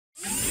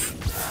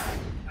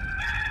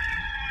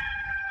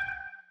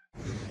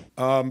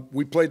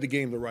We played the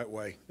game the right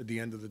way at the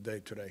end of the day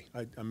today.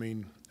 I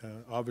mean,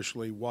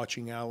 obviously,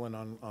 watching Allen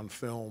on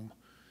film,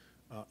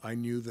 I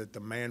knew that the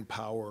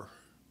manpower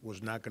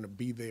was not going to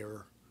be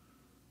there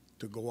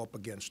to go up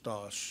against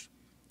us.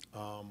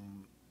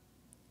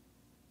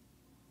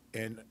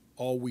 And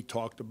all we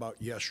talked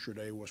about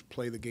yesterday was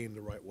play the game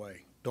the right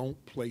way.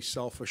 Don't play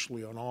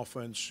selfishly on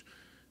offense.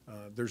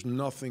 There's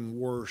nothing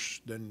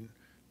worse than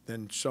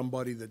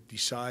somebody that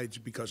decides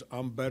because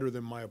I'm better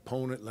than my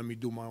opponent, let me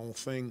do my own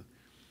thing.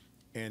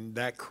 And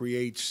that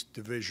creates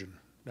division.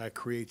 That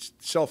creates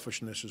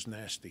selfishness is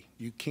nasty.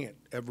 You can't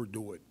ever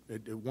do it.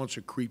 Once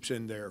it creeps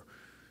in there,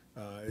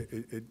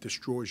 it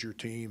destroys your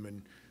team.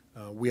 And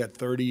we had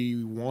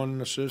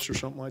 31 assists or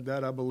something like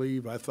that, I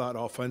believe. I thought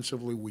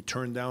offensively we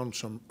turned down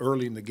some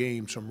early in the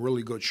game, some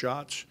really good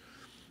shots.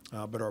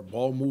 But our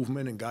ball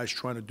movement and guys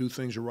trying to do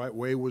things the right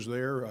way was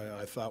there.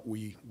 I thought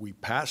we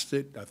passed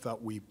it. I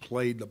thought we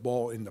played the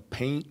ball in the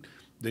paint,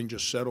 didn't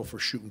just settle for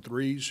shooting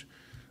threes.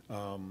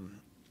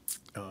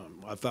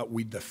 I thought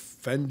we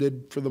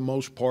defended for the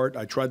most part.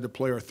 I tried to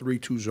play our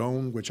 3-2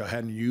 zone, which I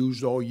hadn't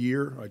used all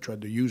year. I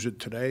tried to use it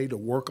today to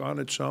work on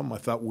it some. I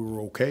thought we were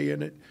okay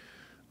in it.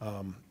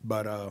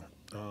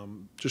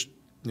 Just,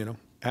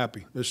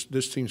 happy.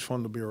 This team's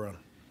fun to be around.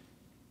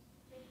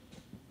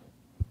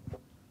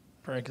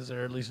 Frank, is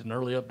there at least an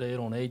early update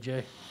on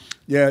AJ?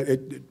 Yeah,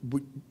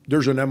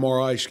 there's an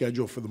MRI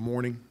scheduled for the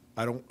morning.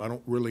 I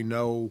don't really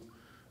know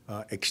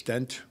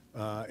extent.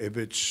 If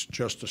it's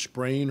just a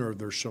sprain or if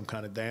there's some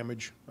kind of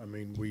damage. I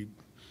mean, we,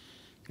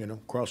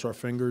 cross our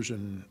fingers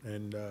and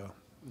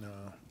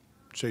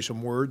say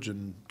some words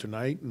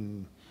tonight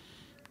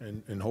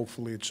and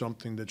hopefully it's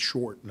something that's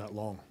short, not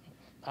long.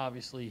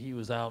 Obviously, he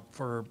was out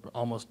for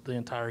almost the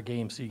entire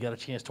game, so you got a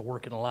chance to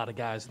work in a lot of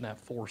guys in that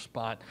 4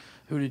 spot.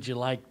 Who did you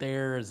like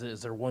there?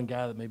 Is there one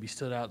guy that maybe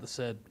stood out that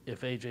said, if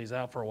AJ's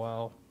out for a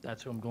while,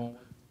 that's who I'm going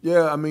with?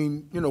 Yeah, I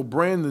mean,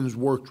 Brandon's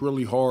worked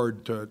really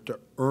hard to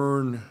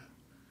earn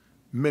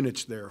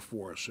minutes there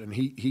for us, and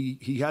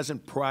he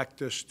hasn't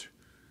practiced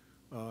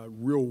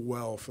real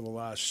well for the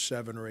last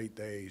 7 or 8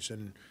 days,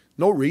 and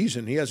no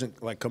reason. He hasn't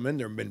come in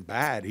there and been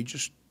bad. He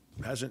just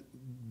hasn't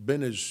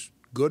been as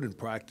good in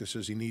practice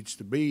as he needs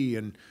to be,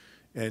 and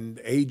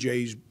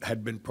AJ's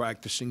had been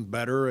practicing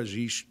better as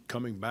he's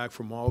coming back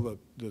from all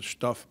the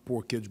stuff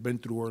poor kid's been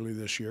through early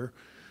this year.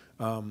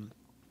 Obviously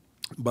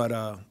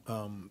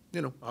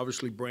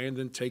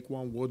Brandon,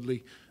 Taquan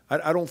Woodley.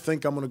 I don't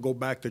think I'm going to go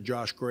back to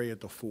Josh Gray at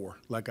the 4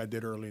 like I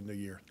did early in the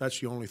year. That's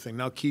the only thing.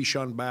 Now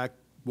Keyshawn back,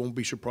 won't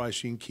be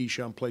surprised seeing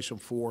Keyshawn play some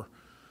 4.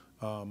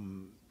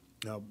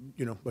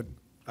 But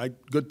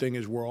good thing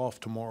is we're off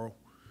tomorrow,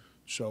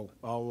 so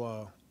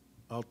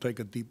I'll take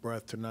a deep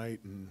breath tonight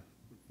and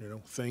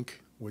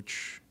think.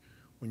 Which,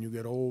 when you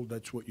get old,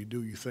 that's what you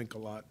do. You think a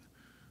lot,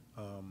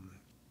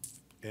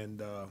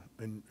 and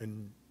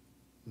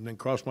then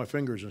cross my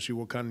fingers and see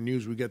what kind of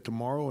news we get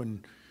tomorrow.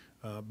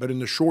 But in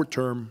the short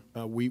term,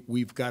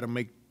 we've got to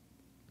make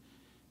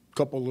a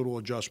couple little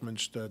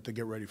adjustments to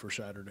get ready for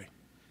Saturday.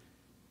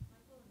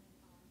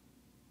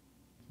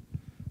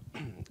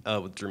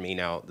 With Jermaine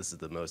out, this is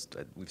the most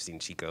we've seen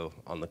Chico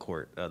on the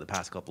court the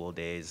past couple of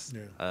days.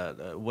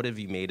 Yeah. What have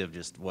you made of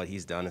just what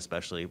he's done,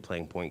 especially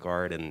playing point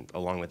guard? And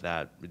along with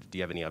that, do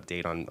you have any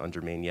update on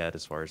Jermaine yet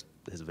as far as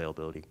his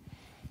availability?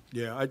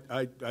 Yeah,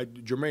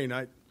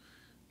 Jermaine,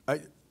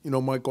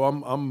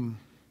 Michael,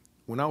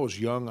 when I was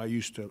young, I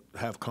used to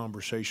have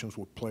conversations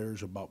with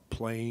players about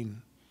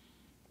playing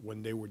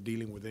when they were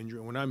dealing with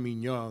injury. When I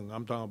mean young,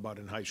 I'm talking about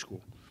in high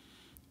school.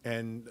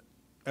 And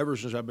ever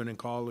since I've been in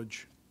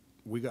college,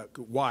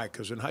 why?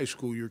 Because in high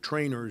school, your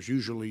trainer is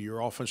usually your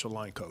offensive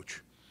line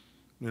coach.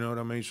 You know what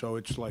I mean? So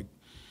it's like,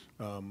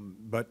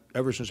 but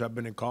ever since I've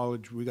been in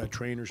college, we got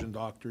trainers and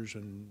doctors,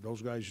 and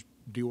those guys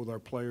deal with our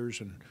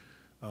players, and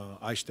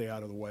I stay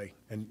out of the way.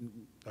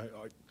 And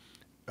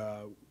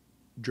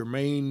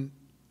Jermaine,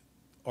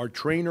 our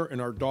trainer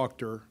and our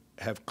doctor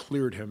have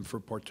cleared him for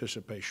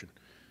participation.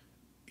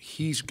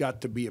 He's got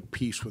to be at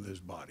peace with his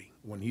body.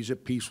 When he's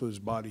at peace with his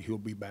body, he'll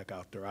be back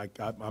out there.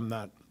 I'm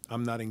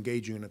not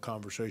engaging in a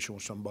conversation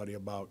with somebody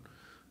about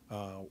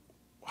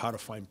how to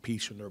find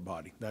peace in their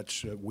body.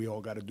 That's we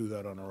all got to do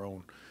that on our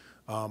own.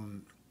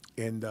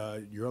 And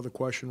your other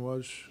question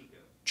was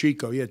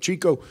Chico. Yeah,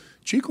 Chico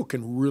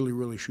can really,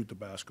 really shoot the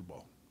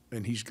basketball,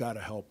 and he's got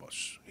to help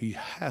us. He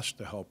has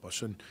to help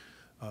us, and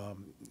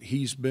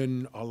he's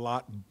been a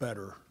lot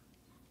better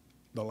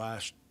the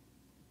last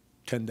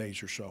 10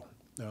 days or so.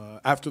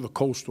 After the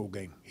Coastal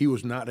game, he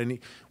was not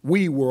any.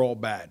 We were all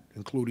bad,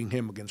 including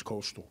him against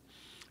Coastal.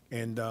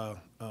 And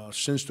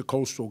since the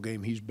Coastal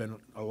game, he's been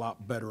a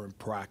lot better in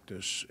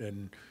practice,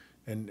 and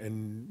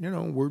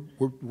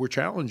we're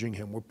challenging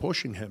him, we're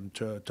pushing him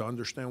to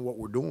understand what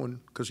we're doing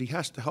because he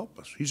has to help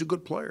us. He's a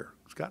good player.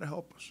 He's got to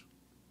help us.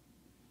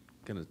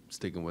 Kind of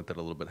sticking with that a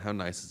little bit, how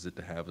nice is it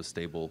to have a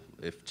stable,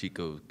 if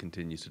Chico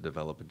continues to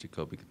develop and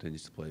Jacoby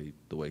continues to play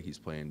the way he's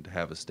playing, to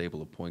have a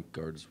stable of point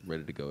guards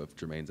ready to go if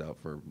Jermaine's out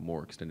for a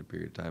more extended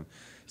period of time?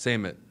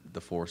 Same at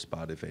the 4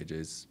 spot if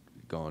AJ's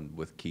gone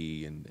with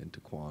Key and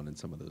Taquan and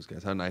some of those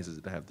guys. How nice is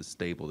it to have the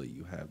stable that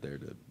you have there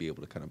to be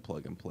able to kind of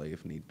plug and play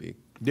if need be?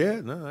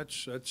 Yeah, no,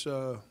 that's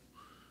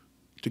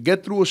to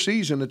get through a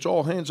season, it's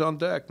all hands on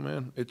deck,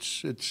 man.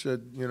 It's you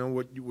know,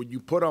 what you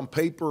put on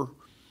paper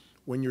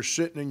when you're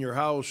sitting in your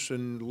house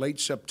in late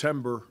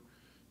September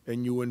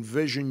and you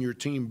envision your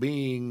team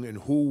being and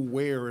who,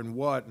 where, and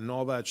what, and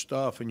all that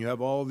stuff, and you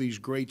have all these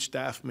great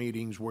staff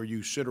meetings where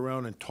you sit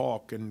around and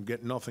talk and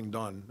get nothing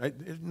done.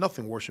 There's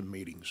nothing worse than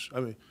meetings.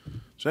 I mean,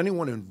 has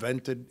anyone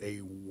invented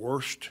a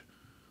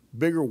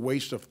bigger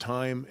waste of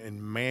time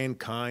in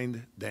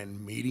mankind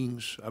than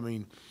meetings? I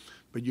mean,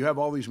 but you have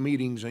all these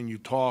meetings and you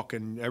talk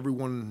and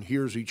everyone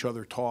hears each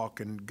other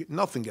talk and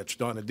nothing gets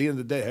done. At the end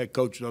of the day, head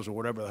coach does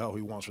whatever the hell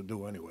he wants to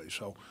do anyway.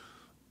 So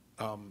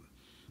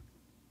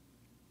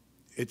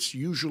it's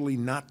usually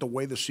not the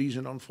way the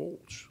season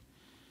unfolds.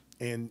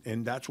 And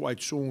that's why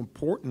it's so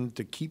important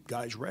to keep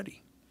guys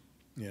ready.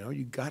 You know,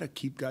 you got to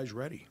keep guys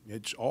ready.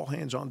 It's all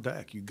hands on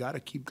deck. You got to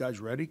keep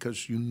guys ready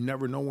because you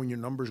never know when your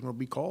number's going to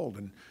be called.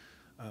 And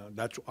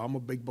I'm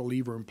a big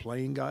believer in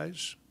playing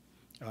guys.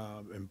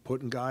 And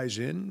putting guys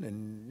in,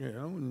 and you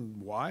know,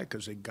 and why?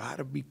 Because they got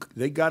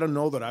to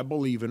know that I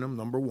believe in them.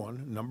 Number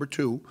one, number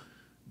two,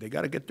 they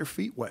got to get their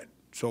feet wet.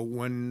 So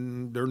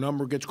when their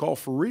number gets called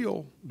for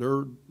real,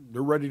 they're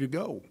ready to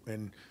go.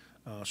 And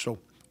so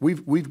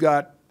we've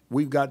got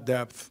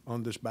depth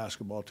on this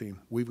basketball team.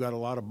 We've got a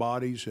lot of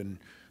bodies, and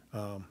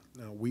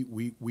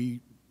we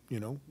you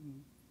know,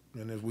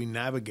 and as we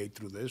navigate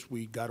through this,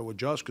 we got to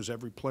adjust because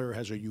every player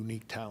has a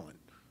unique talent.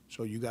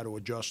 So you got to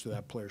adjust to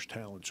that player's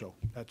talent. So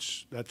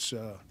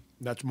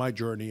that's my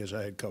journey as a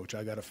head coach.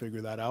 I got to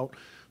figure that out,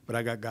 but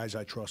I got guys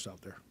I trust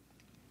out there.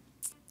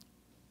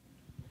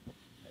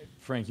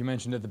 Frank, you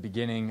mentioned at the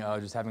beginning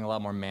just having a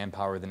lot more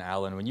manpower than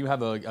Allen. When you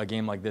have a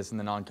game like this in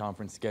the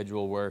non-conference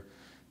schedule where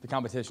the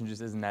competition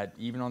just isn't that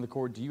even on the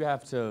court, do you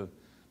have to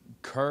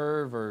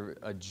curve or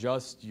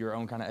adjust your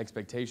own kind of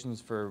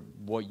expectations for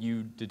what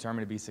you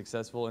determine to be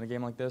successful in a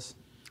game like this?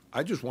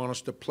 I just want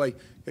us to play.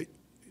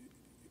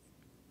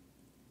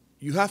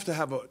 You have to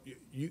have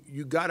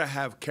you got to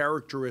have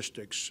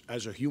characteristics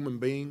as a human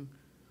being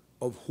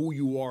of who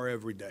you are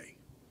every day.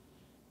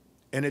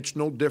 And it's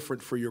no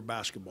different for your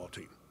basketball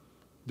team.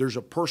 There's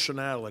a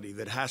personality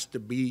that has to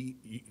be,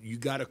 you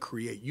got to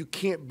create. You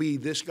can't be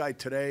this guy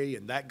today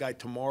and that guy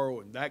tomorrow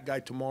and that guy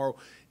tomorrow,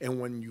 and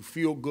when you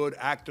feel good,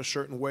 act a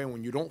certain way, and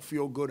when you don't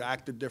feel good,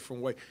 act a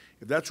different way.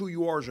 If that's who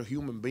you are as a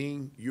human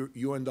being,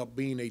 you end up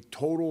being a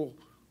total,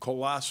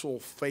 colossal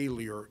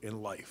failure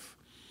in life.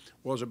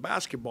 Well, as a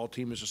basketball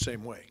team, it's the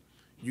same way.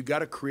 You got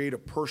to create a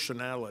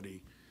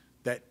personality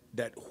that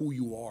who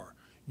you are.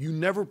 You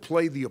never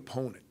play the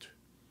opponent.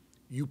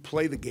 You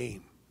play the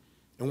game.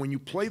 And when you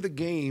play the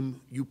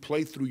game, you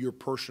play through your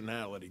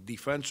personality,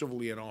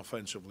 defensively and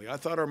offensively. I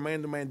thought our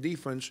man-to-man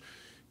defense,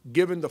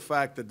 given the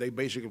fact that they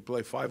basically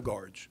play five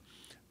guards,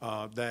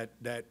 that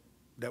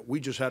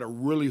we just had a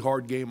really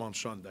hard game on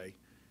Sunday.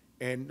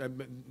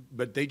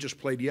 But they just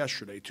played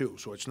yesterday, too.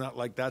 So it's not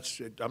like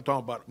I'm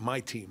talking about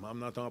my team. I'm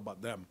not talking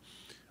about them.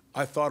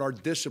 I thought our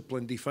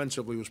discipline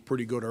defensively was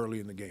pretty good early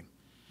in the game.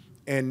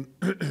 And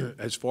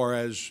as far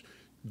as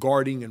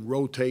guarding and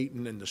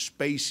rotating and the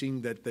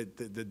spacing that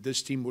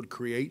this team would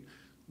create,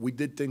 we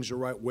did things the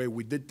right way.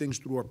 We did things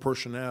through our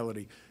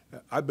personality.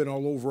 I've been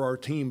all over our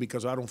team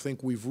because I don't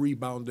think we've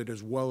rebounded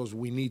as well as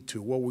we need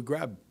to. Well, we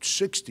grabbed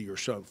 60 or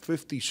so,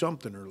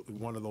 50-something or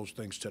one of those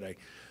things today.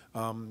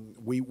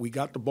 We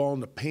got the ball in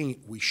the paint.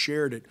 We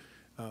shared it.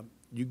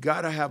 You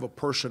got to have a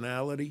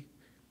personality,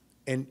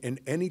 and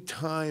any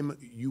time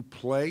you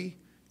play,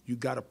 you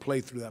got to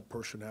play through that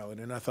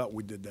personality, and I thought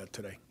we did that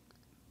today.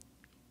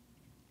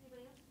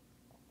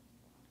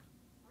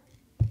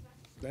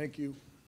 Thank you.